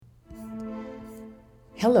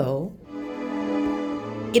Hello.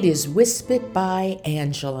 It is Whispered by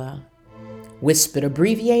Angela. Whispered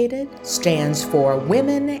abbreviated stands for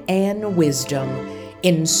Women and Wisdom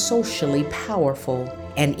in Socially Powerful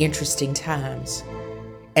and Interesting Times.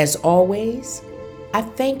 As always, I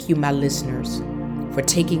thank you, my listeners, for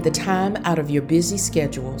taking the time out of your busy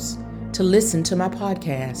schedules to listen to my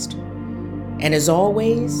podcast. And as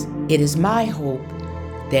always, it is my hope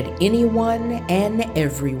that anyone and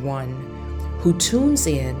everyone who tunes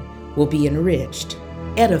in will be enriched,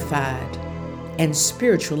 edified, and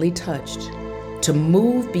spiritually touched to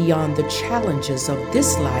move beyond the challenges of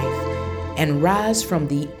this life and rise from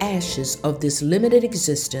the ashes of this limited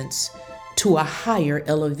existence to a higher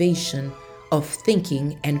elevation of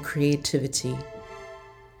thinking and creativity.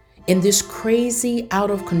 In this crazy,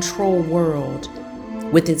 out of control world,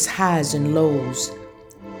 with its highs and lows,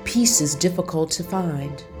 peace is difficult to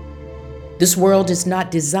find. This world is not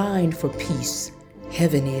designed for peace.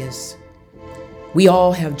 Heaven is. We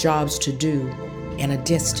all have jobs to do and a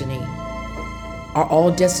destiny. Are all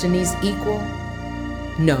destinies equal?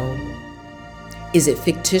 No. Is it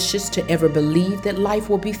fictitious to ever believe that life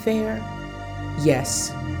will be fair?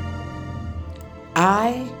 Yes.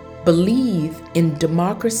 I believe in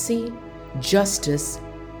democracy, justice,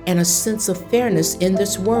 and a sense of fairness in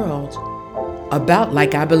this world, about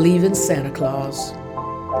like I believe in Santa Claus.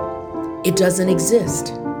 It doesn't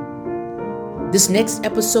exist. This next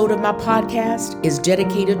episode of my podcast is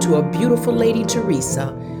dedicated to a beautiful lady,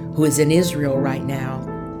 Teresa, who is in Israel right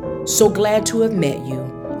now. So glad to have met you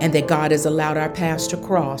and that God has allowed our paths to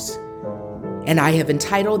cross. And I have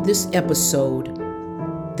entitled this episode,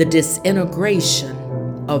 The Disintegration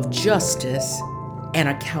of Justice and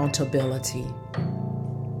Accountability.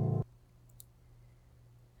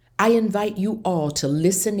 I invite you all to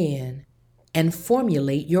listen in and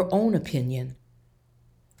formulate your own opinion.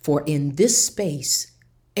 For in this space,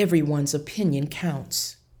 everyone's opinion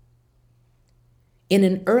counts. In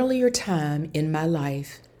an earlier time in my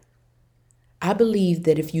life, I believed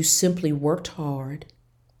that if you simply worked hard,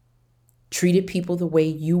 treated people the way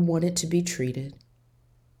you wanted to be treated,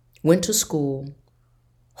 went to school,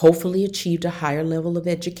 hopefully achieved a higher level of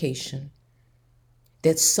education,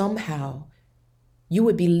 that somehow you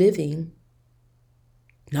would be living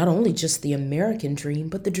not only just the American dream,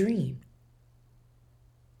 but the dream.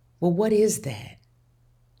 Well, what is that?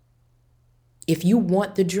 If you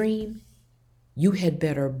want the dream, you had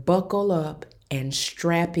better buckle up and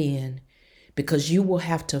strap in, because you will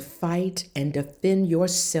have to fight and defend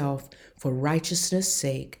yourself for righteousness'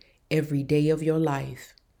 sake every day of your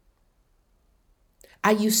life.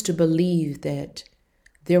 I used to believe that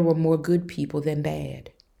there were more good people than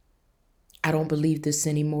bad. I don't believe this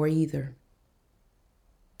anymore either.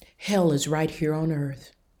 Hell is right here on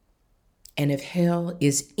earth. And if hell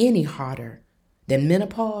is any hotter than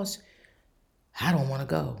menopause, I don't want to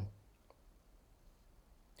go.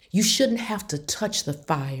 You shouldn't have to touch the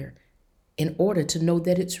fire in order to know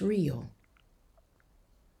that it's real.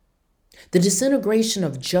 The disintegration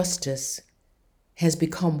of justice has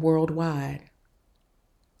become worldwide.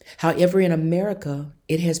 However, in America,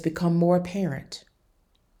 it has become more apparent.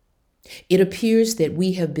 It appears that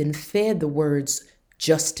we have been fed the words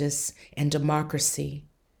justice and democracy,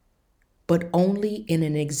 but only in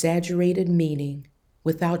an exaggerated meaning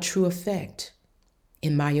without true effect,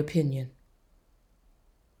 in my opinion.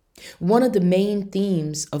 One of the main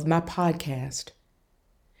themes of my podcast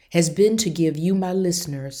has been to give you, my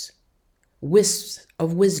listeners, wisps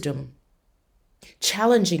of wisdom,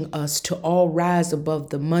 challenging us to all rise above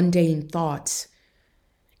the mundane thoughts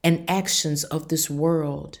and actions of this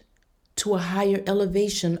world to a higher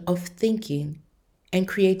elevation of thinking and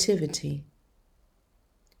creativity.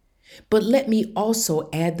 But let me also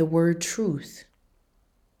add the word truth.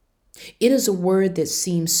 It is a word that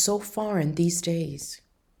seems so foreign these days.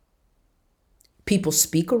 People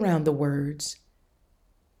speak around the words,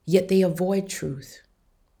 yet they avoid truth.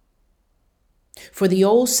 For the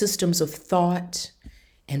old systems of thought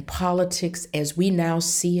and politics as we now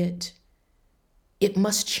see it, it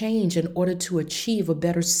must change in order to achieve a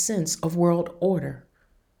better sense of world order,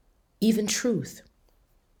 even truth.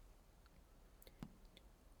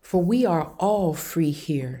 For we are all free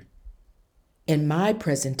here, in my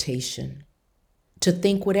presentation, to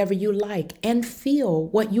think whatever you like and feel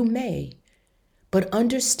what you may, but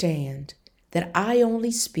understand that I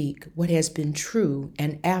only speak what has been true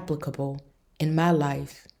and applicable in my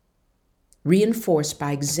life, reinforced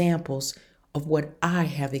by examples of what I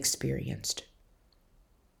have experienced.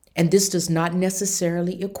 And this does not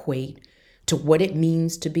necessarily equate to what it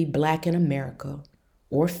means to be Black in America,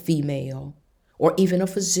 or female, or even a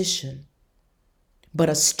physician, but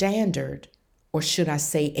a standard or should I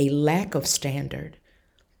say a lack of standard,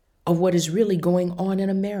 of what is really going on in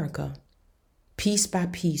America, piece by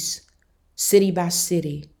piece, city by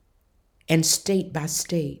city, and state by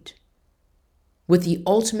state, with the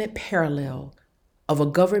ultimate parallel of a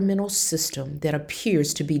governmental system that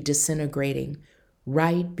appears to be disintegrating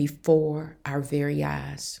right before our very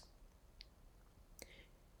eyes.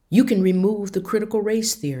 You can remove the critical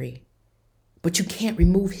race theory, but you can't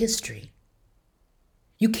remove history.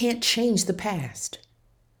 You can't change the past.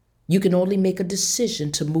 You can only make a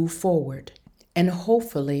decision to move forward, and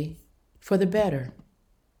hopefully for the better.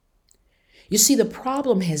 You see, the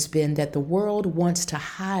problem has been that the world wants to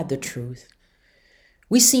hide the truth.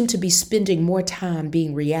 We seem to be spending more time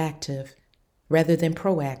being reactive rather than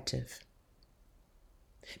proactive.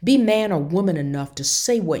 Be man or woman enough to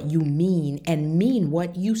say what you mean and mean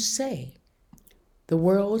what you say. The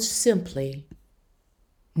world simply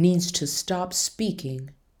needs to stop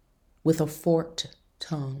speaking with a forked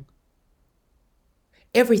tongue.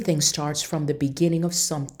 Everything starts from the beginning of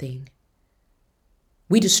something.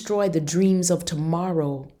 We destroy the dreams of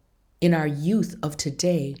tomorrow in our youth of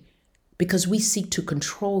today because we seek to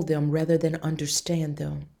control them rather than understand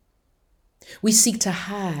them. We seek to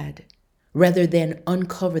hide rather than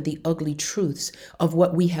uncover the ugly truths of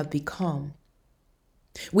what we have become.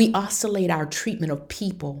 We oscillate our treatment of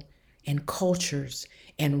people and cultures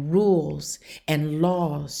and rules and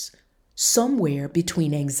laws somewhere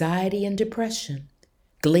between anxiety and depression,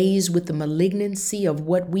 glazed with the malignancy of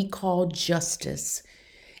what we call justice,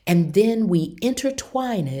 and then we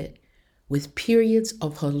intertwine it with periods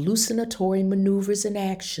of hallucinatory maneuvers and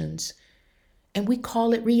actions, and we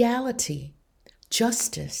call it reality,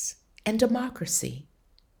 justice, and democracy.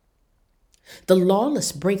 The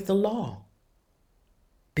lawless break the law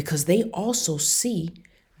because they also see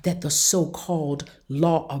that the so-called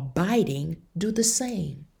law-abiding do the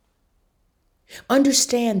same.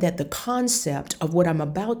 Understand that the concept of what I'm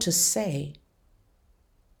about to say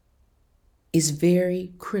is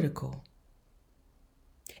very critical.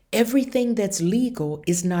 Everything that's legal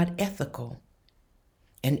is not ethical,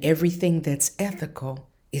 and everything that's ethical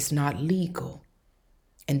is not legal.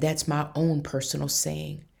 And that's my own personal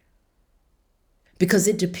saying, because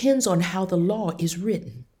it depends on how the law is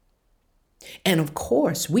written. And of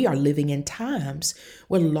course, we are living in times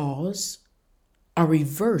where laws are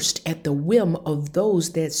reversed at the whim of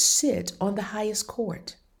those that sit on the highest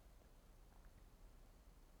court.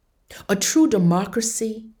 A true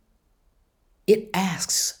democracy, it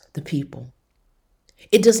asks the people.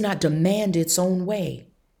 It does not demand its own way.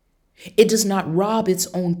 It does not rob its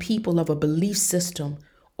own people of a belief system,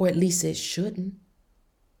 or at least it shouldn't.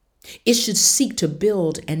 It should seek to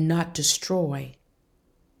build and not destroy.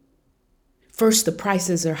 First, the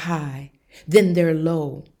prices are high, then they're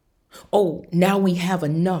low. Oh, now we have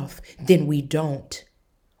enough, then we don't.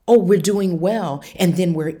 Oh, we're doing well, and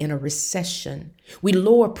then we're in a recession. We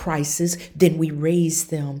lower prices, then we raise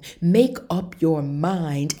them. Make up your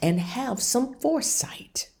mind and have some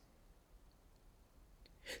foresight.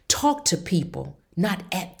 Talk to people, not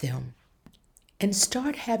at them. And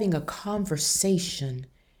start having a conversation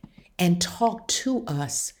and talk to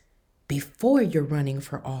us before you're running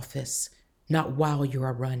for office, not while you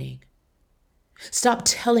are running. Stop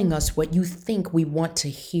telling us what you think we want to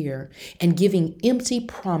hear and giving empty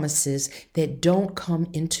promises that don't come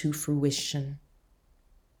into fruition.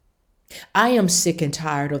 I am sick and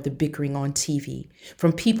tired of the bickering on TV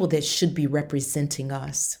from people that should be representing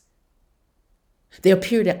us. They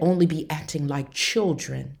appear to only be acting like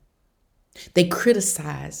children. They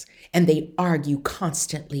criticize and they argue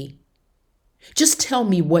constantly. Just tell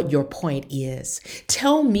me what your point is.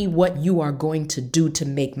 Tell me what you are going to do to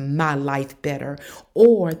make my life better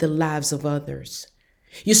or the lives of others.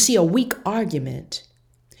 You see, a weak argument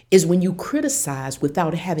is when you criticize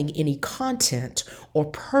without having any content or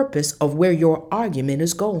purpose of where your argument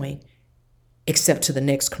is going, except to the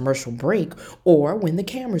next commercial break or when the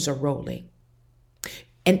cameras are rolling.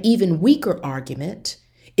 An even weaker argument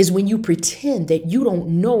is when you pretend that you don't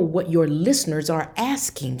know what your listeners are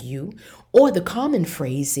asking you, or the common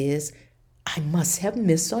phrase is, I must have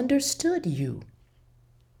misunderstood you.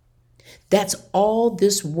 That's all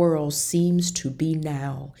this world seems to be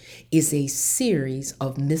now, is a series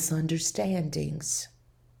of misunderstandings.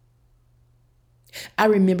 I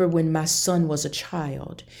remember when my son was a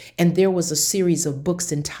child, and there was a series of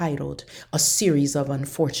books entitled A Series of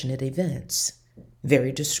Unfortunate Events.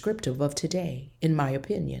 Very descriptive of today, in my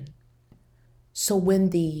opinion. So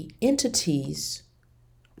when the entities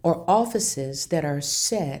or offices that are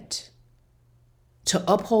set to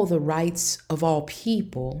uphold the rights of all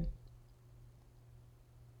people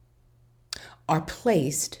are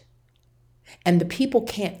placed, and the people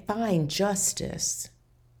can't find justice,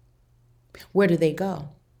 where do they go?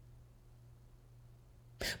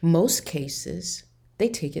 Most cases, they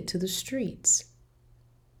take it to the streets.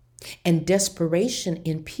 And desperation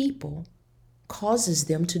in people causes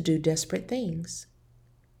them to do desperate things.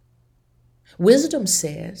 Wisdom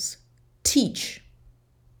says, teach,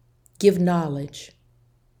 give knowledge,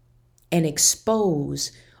 and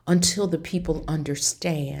expose until the people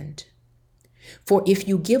understand. For if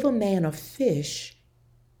you give a man a fish,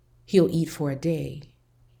 he'll eat for a day.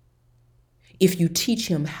 If you teach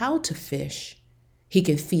him how to fish, he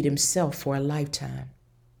can feed himself for a lifetime.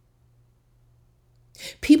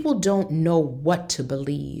 People don't know what to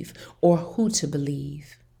believe or who to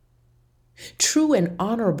believe. True and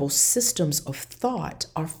honorable systems of thought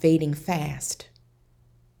are fading fast,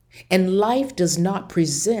 and life does not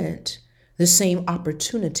present the same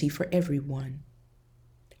opportunity for everyone.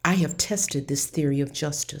 I have tested this theory of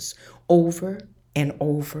justice over and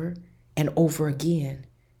over and over again.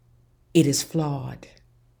 It is flawed.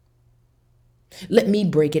 Let me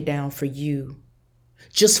break it down for you.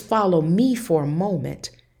 Just follow me for a moment,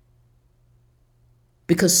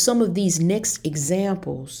 because some of these next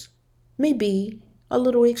examples may be a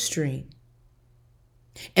little extreme.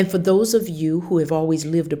 And for those of you who have always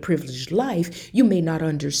lived a privileged life, you may not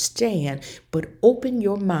understand, but open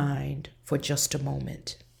your mind for just a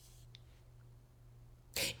moment.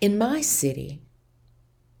 In my city,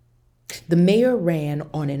 the mayor ran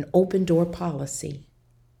on an open door policy.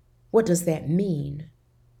 What does that mean?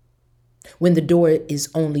 When the door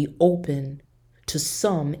is only open to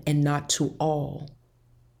some and not to all.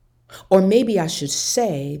 Or maybe I should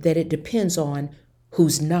say that it depends on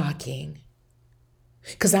who's knocking.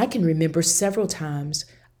 Because I can remember several times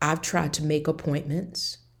I've tried to make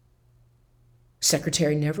appointments.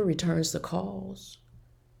 Secretary never returns the calls.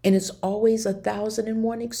 And it's always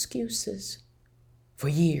 1,001 excuses for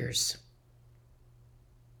years.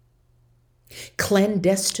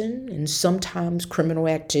 Clandestine and sometimes criminal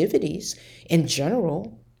activities in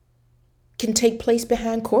general can take place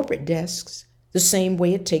behind corporate desks the same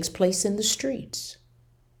way it takes place in the streets.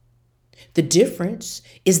 The difference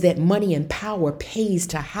is that money and power pays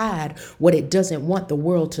to hide what it doesn't want the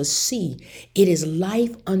world to see. It is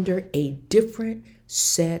life under a different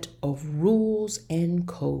set of rules and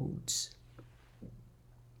codes.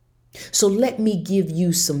 So let me give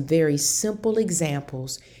you some very simple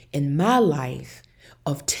examples in my life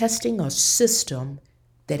of testing a system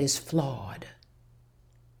that is flawed.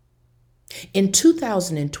 In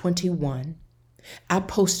 2021, I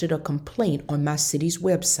posted a complaint on my city's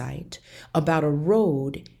website about a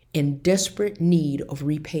road in desperate need of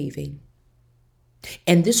repaving.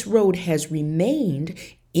 And this road has remained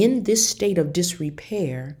in this state of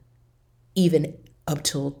disrepair even up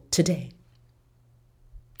till today.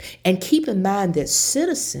 And keep in mind that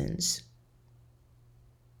citizens,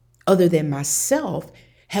 other than myself,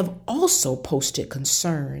 have also posted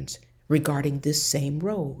concerns regarding this same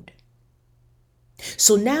road.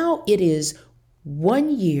 So now it is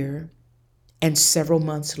 1 year and several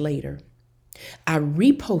months later. I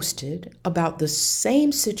reposted about the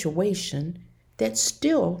same situation that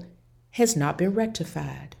still has not been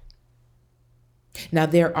rectified. Now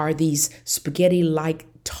there are these spaghetti-like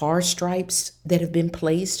tar stripes that have been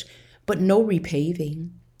placed, but no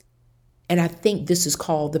repaving. And I think this is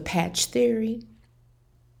called the patch theory.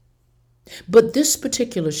 But this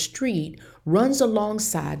particular street runs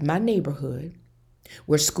alongside my neighborhood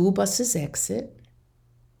where school buses exit,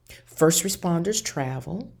 first responders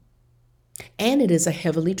travel, and it is a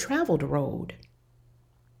heavily traveled road.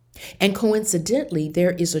 And coincidentally,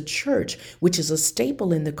 there is a church, which is a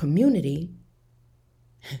staple in the community,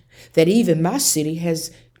 that even my city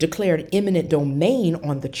has declared eminent domain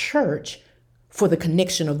on the church for the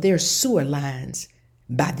connection of their sewer lines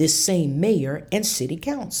by this same mayor and city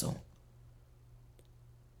council.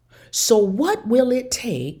 So what will it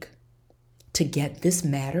take to get this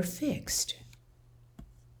matter fixed?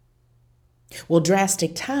 Well,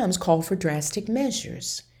 drastic times call for drastic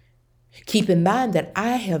measures. Keep in mind that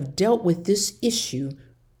I have dealt with this issue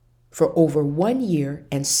for over 1 year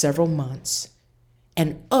and several months,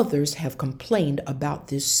 and others have complained about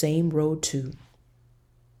this same road too.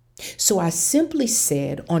 So I simply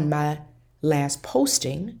said on my last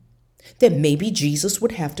posting that maybe Jesus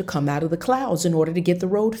would have to come out of the clouds in order to get the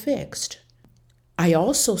road fixed. I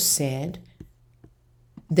also said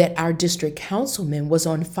that our district councilman was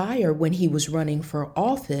on fire when he was running for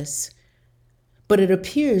office, but it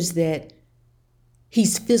appears that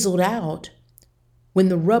he's fizzled out when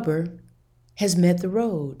the rubber has met the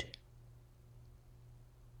road.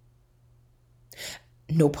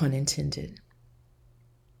 No pun intended.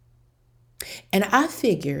 And I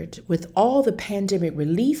figured with all the pandemic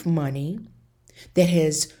relief money that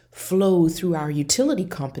has flowed through our utility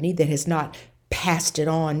company that has not passed it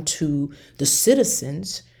on to the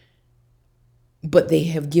citizens, but they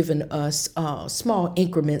have given us small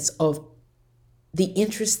increments of the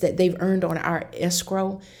interest that they've earned on our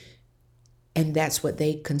escrow, and that's what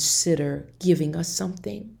they consider giving us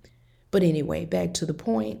something. But anyway, back to the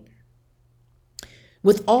point.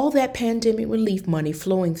 With all that pandemic relief money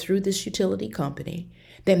flowing through this utility company,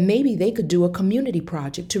 that maybe they could do a community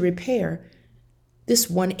project to repair this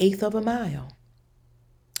 1/8 of a mile.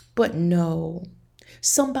 But no,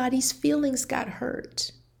 somebody's feelings got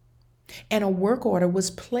hurt, and a work order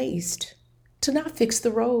was placed to not fix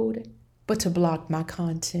the road, but to block my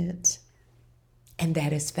content. And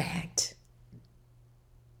that is fact.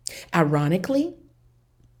 Ironically,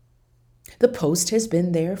 the post has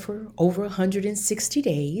been there for over 160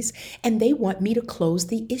 days, and they want me to close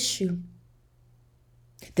the issue.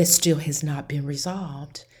 That still has not been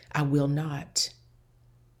resolved. I will not.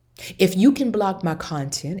 If you can block my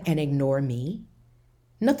content and ignore me,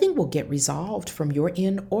 nothing will get resolved from your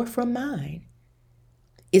end or from mine.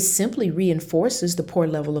 It simply reinforces the poor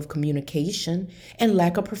level of communication and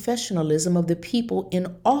lack of professionalism of the people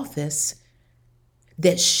in office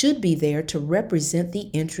that should be there to represent the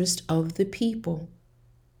interest of the people.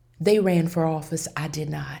 They ran for office, I did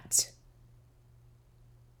not.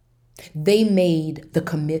 They made the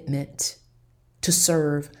commitment to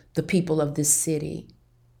serve the people of this city.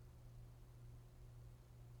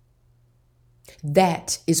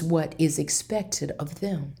 That is what is expected of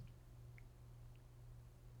them.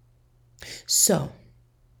 So,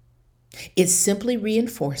 it simply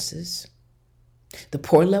reinforces the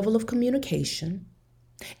poor level of communication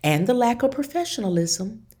and the lack of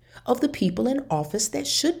professionalism of the people in office that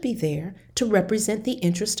should be there to represent the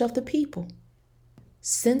interest of the people.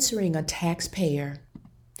 Censoring a taxpayer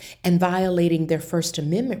and violating their First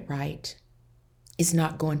Amendment right is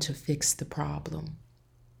not going to fix the problem.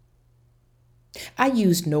 I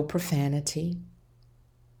used no profanity.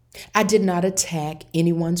 I did not attack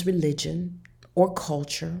anyone's religion or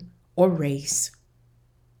culture or race.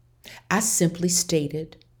 I simply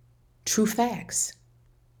stated true facts.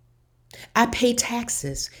 I pay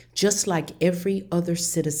taxes just like every other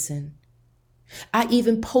citizen. I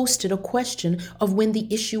even posted a question of when the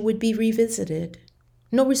issue would be revisited.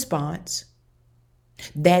 No response.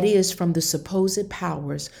 That is from the supposed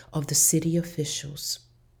powers of the city officials.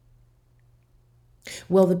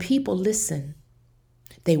 Well, the people listen,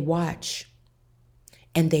 they watch,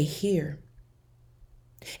 and they hear.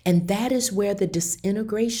 And that is where the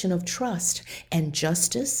disintegration of trust and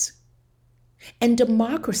justice and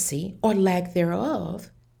democracy, or lack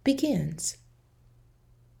thereof, begins.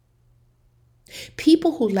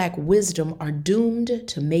 People who lack wisdom are doomed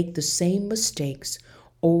to make the same mistakes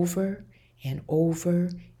over and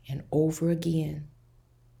over and over again.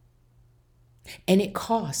 And it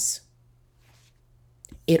costs.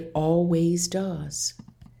 It always does.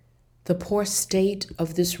 The poor state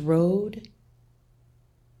of this road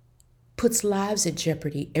puts lives at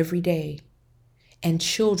jeopardy every day, and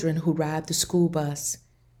children who ride the school bus,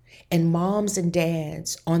 and moms and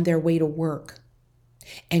dads on their way to work,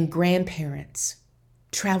 and grandparents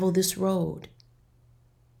travel this road.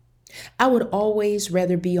 I would always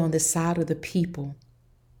rather be on the side of the people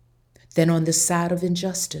than on the side of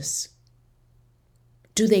injustice.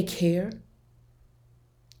 Do they care?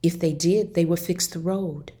 If they did, they would fix the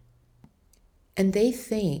road. And they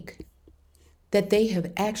think that they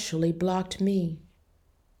have actually blocked me.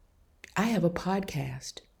 I have a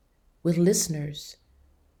podcast with listeners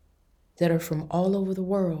that are from all over the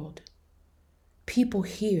world. People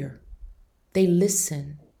hear, they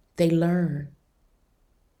listen, they learn.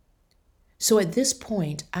 So at this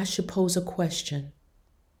point, I should pose a question,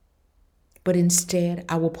 but instead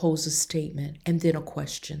I will pose a statement and then a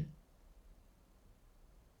question.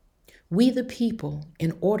 We the people,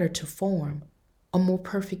 in order to form a more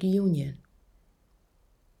perfect union,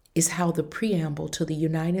 is how the preamble to the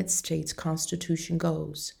United States Constitution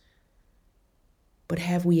goes. But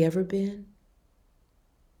have we ever been?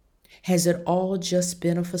 Has it all just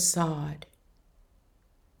been a facade,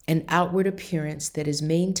 an outward appearance that is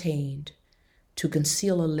maintained to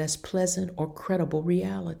conceal a less pleasant or credible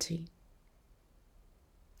reality?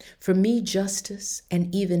 For me, justice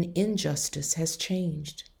and even injustice has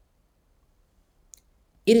changed.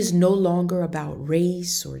 It is no longer about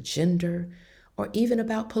race or gender or even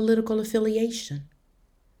about political affiliation,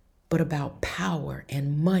 but about power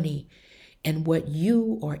and money and what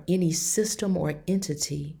you or any system or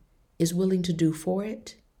entity is willing to do for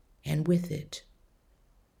it and with it.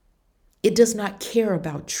 It does not care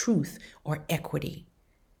about truth or equity,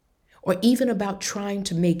 or even about trying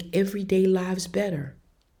to make everyday lives better.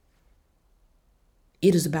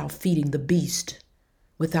 It is about feeding the beast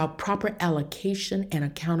without proper allocation and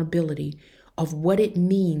accountability of what it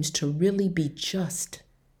means to really be just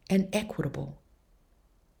and equitable.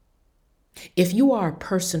 If you are a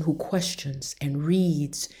person who questions and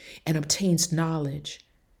reads and obtains knowledge,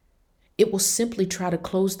 it will simply try to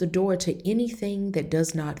close the door to anything that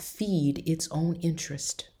does not feed its own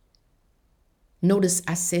interest. Notice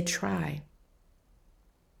I said try.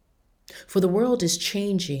 For the world is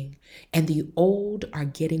changing, and the old are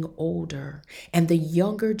getting older, and the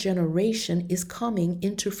younger generation is coming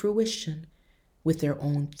into fruition with their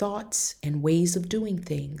own thoughts and ways of doing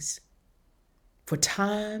things. For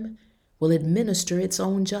time will administer its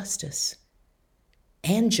own justice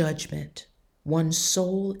and judgment, one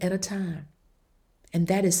soul at a time. And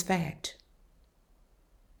that is fact.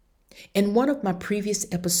 In one of my previous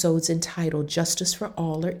episodes entitled Justice for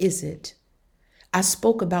All, or Is It?, I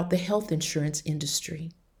spoke about the health insurance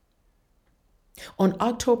industry. On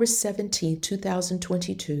October 17,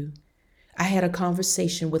 2022, I had a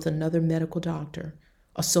conversation with another medical doctor,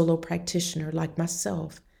 a solo practitioner like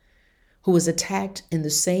myself, who was attacked in the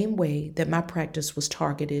same way that my practice was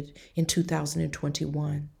targeted in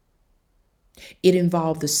 2021. It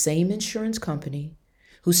involved the same insurance company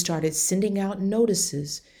who started sending out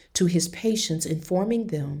notices to his patients informing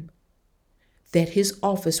them that his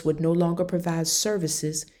office would no longer provide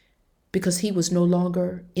services because he was no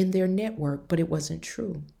longer in their network, but it wasn't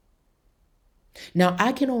true. Now,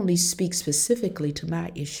 I can only speak specifically to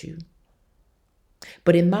my issue.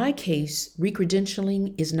 But in my case,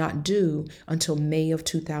 recredentialing is not due until May of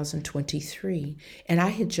 2023, and I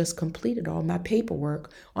had just completed all my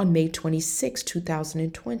paperwork on May 26,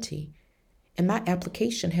 2020, and my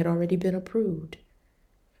application had already been approved.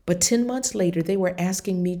 But 10 months later, they were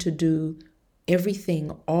asking me to do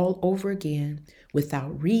everything all over again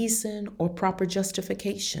without reason or proper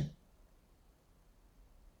justification.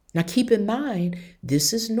 Now keep in mind,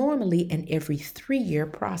 this is normally an every 3-year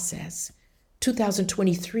process.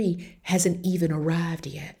 2023 hasn't even arrived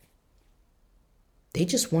yet. They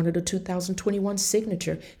just wanted a 2021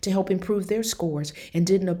 signature to help improve their scores and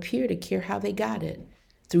didn't appear to care how they got it,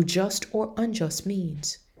 through just or unjust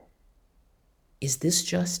means. Is this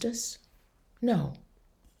justice? No.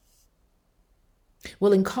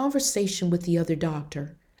 Well, in conversation with the other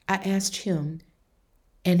doctor, I asked him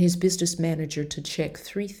and his business manager to check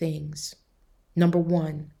 3 things. Number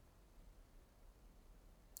 1,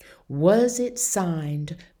 was it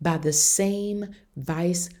signed by the same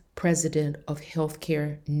vice president of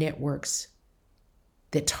healthcare networks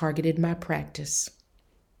that targeted my practice?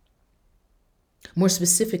 More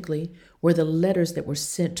specifically, were the letters that were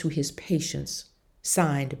sent to his patients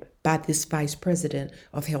signed by this vice president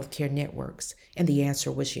of healthcare networks? And the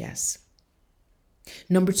answer was yes.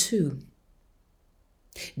 Number 2,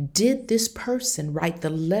 did this person write the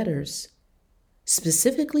letters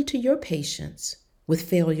specifically to your patients with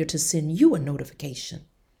failure to send you a notification?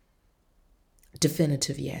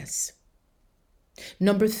 Definitive yes.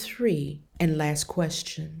 Number 3, and last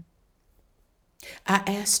question, I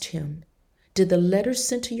asked him, did the letters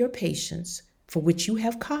sent to your patients, for which you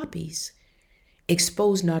have copies,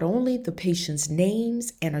 expose not only the patient's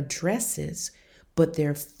names and addresses, but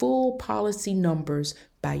their full policy numbers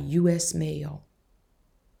by U.S. mail?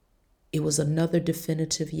 It was another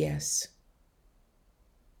definitive yes.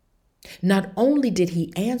 Not only did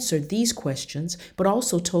he answer these questions, but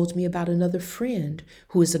also told me about another friend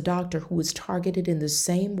who is a doctor who was targeted in the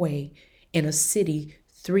same way in a city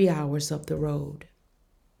 3 hours up the road.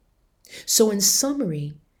 So in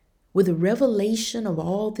summary, with the revelation of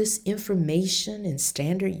all this information in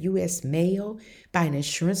standard U.S. mail by an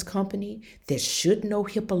insurance company that should know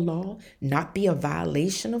HIPAA law, not be a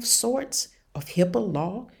violation of sorts of HIPAA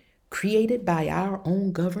law created by our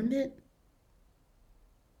own government?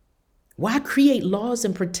 Why create laws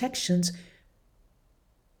and protections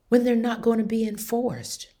when they're not going to be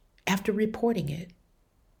enforced after reporting it?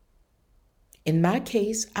 In my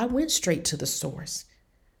case, I went straight to the source,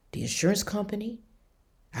 the insurance company.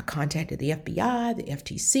 I contacted the FBI, the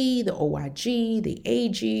FTC, the OIG, the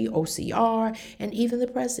AG, OCR, and even the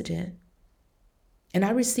president. And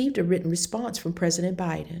I received a written response from President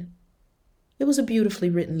Biden. It was a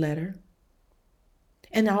beautifully written letter.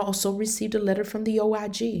 And I also received a letter from the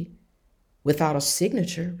OIG without a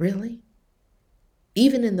signature, really.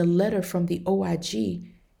 Even in the letter from the OIG,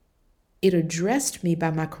 it addressed me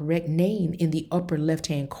by my correct name in the upper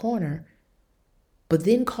left-hand corner, but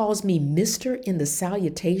then calls me Mr. in the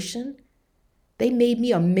salutation. They made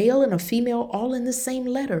me a male and a female all in the same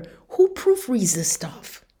letter. Who proofreads this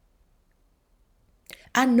stuff?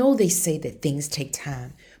 I know they say that things take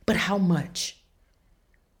time, but how much?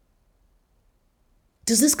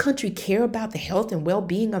 Does this country care about the health and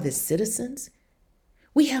well-being of its citizens?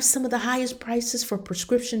 We have some of the highest prices for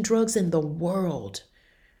prescription drugs in the world.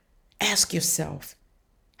 Ask yourself,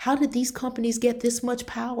 how did these companies get this much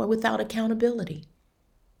power without accountability?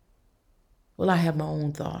 Well, I have my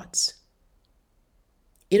own thoughts.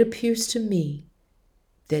 It appears to me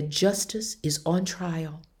that justice is on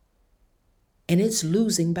trial, and it's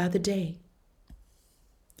losing by the day.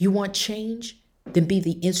 You want change? Then be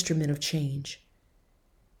the instrument of change.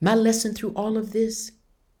 My lesson through all of this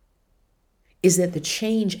is that the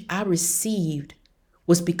change I received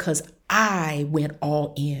was because I went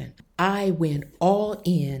all in. I went all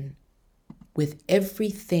in with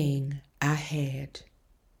everything I had.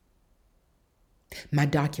 My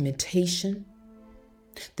documentation,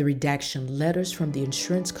 the redaction letters from the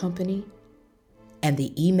insurance company, and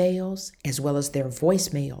the emails, as well as their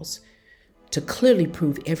voicemails, to clearly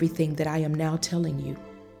prove everything that I am now telling you.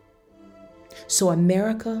 So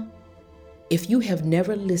America, if you have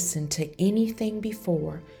never listened to anything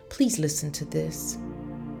before, please listen to this.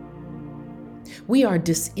 We are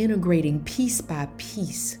disintegrating piece by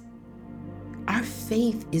piece. Our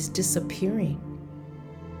faith is disappearing.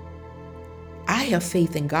 I have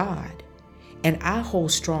faith in God, and I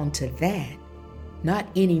hold strong to that, not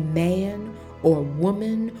any man or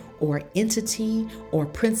woman or entity or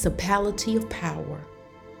principality of power.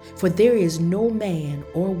 For there is no man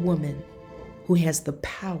or woman who has the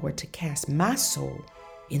power to cast my soul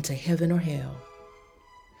into heaven or hell.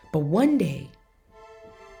 But one day,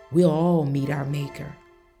 we'll all meet our Maker,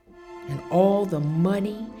 and all the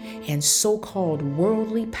money and so-called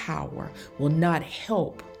worldly power will not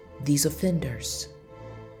help these offenders.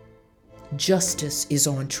 Justice is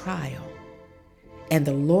on trial, and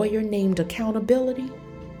the lawyer named accountability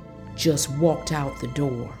just walked out the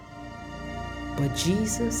door. But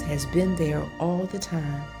Jesus has been there all the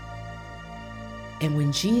time. And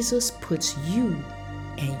when Jesus puts you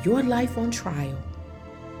and your life on trial,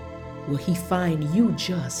 will he find you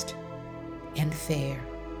just and fair?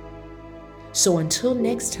 So until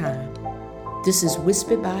next time, this is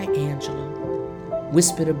Whispered by Angela.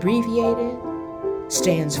 Whispered abbreviated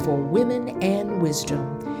stands for Women and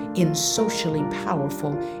Wisdom in Socially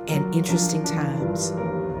Powerful and Interesting Times.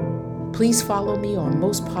 Please follow me on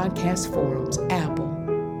most podcast forums, Apple,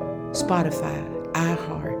 Spotify,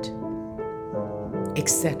 iHeart,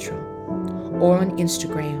 etc., or on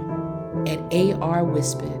Instagram at AR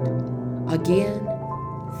Whispered. Again,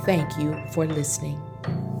 thank you for listening.